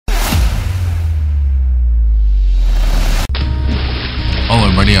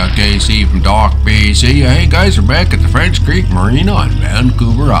KC from Dock, BC. Hey guys, we're back at the French Creek Marina on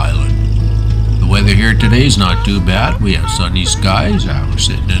Vancouver Island. The weather here today is not too bad. We have sunny skies. We're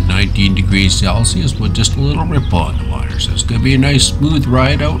sitting at 19 degrees Celsius with just a little ripple on the water. So it's going to be a nice smooth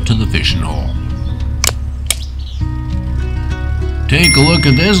ride out to the fishing hole. Take a look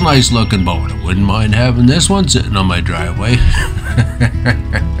at this nice looking boat. I wouldn't mind having this one sitting on my driveway.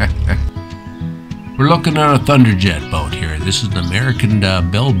 We're looking at a Thunder Jet boat here. This is an American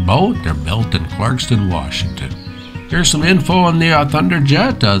built boat. They're built in Clarkston, Washington. Here's some info on the Thunder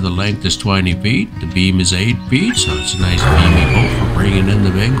Jet. The length is 20 feet. The beam is 8 feet, so it's a nice beamy boat for bringing in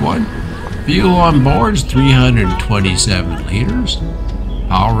the big one. Fuel on board is 327 liters.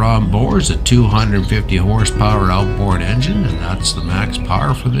 Power on board is a 250 horsepower outboard engine, and that's the max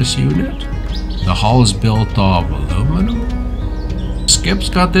power for this unit. The hull is built of aluminum. Skip's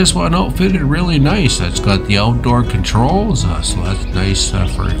got this one outfitted really nice. It's got the outdoor controls, so that's nice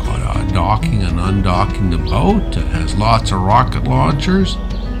for docking and undocking the boat. It has lots of rocket launchers,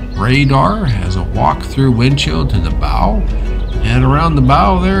 radar, has a walk-through windshield to the bow, and around the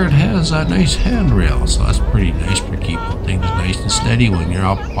bow there it has a nice handrail, so that's pretty nice for keeping things nice and steady when you're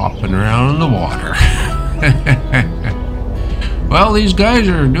out popping around in the water. Well, these guys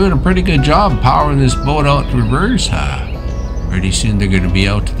are doing a pretty good job powering this boat out to reverse. Pretty soon they're going to be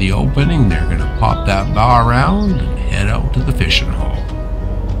out to the opening. They're going to pop that bow around and head out to the fishing hole.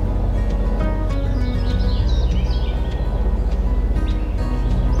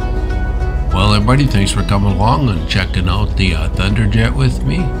 Well, everybody, thanks for coming along and checking out the Thunder Jet with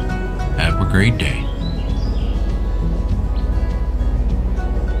me. Have a great day.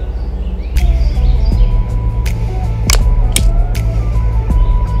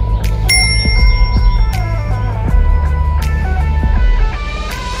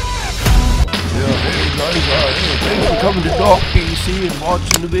 Thanks for coming to Dock, BC and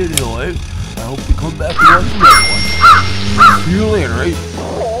watching the video, eh? I hope you come back and watch another one. See you later, eh?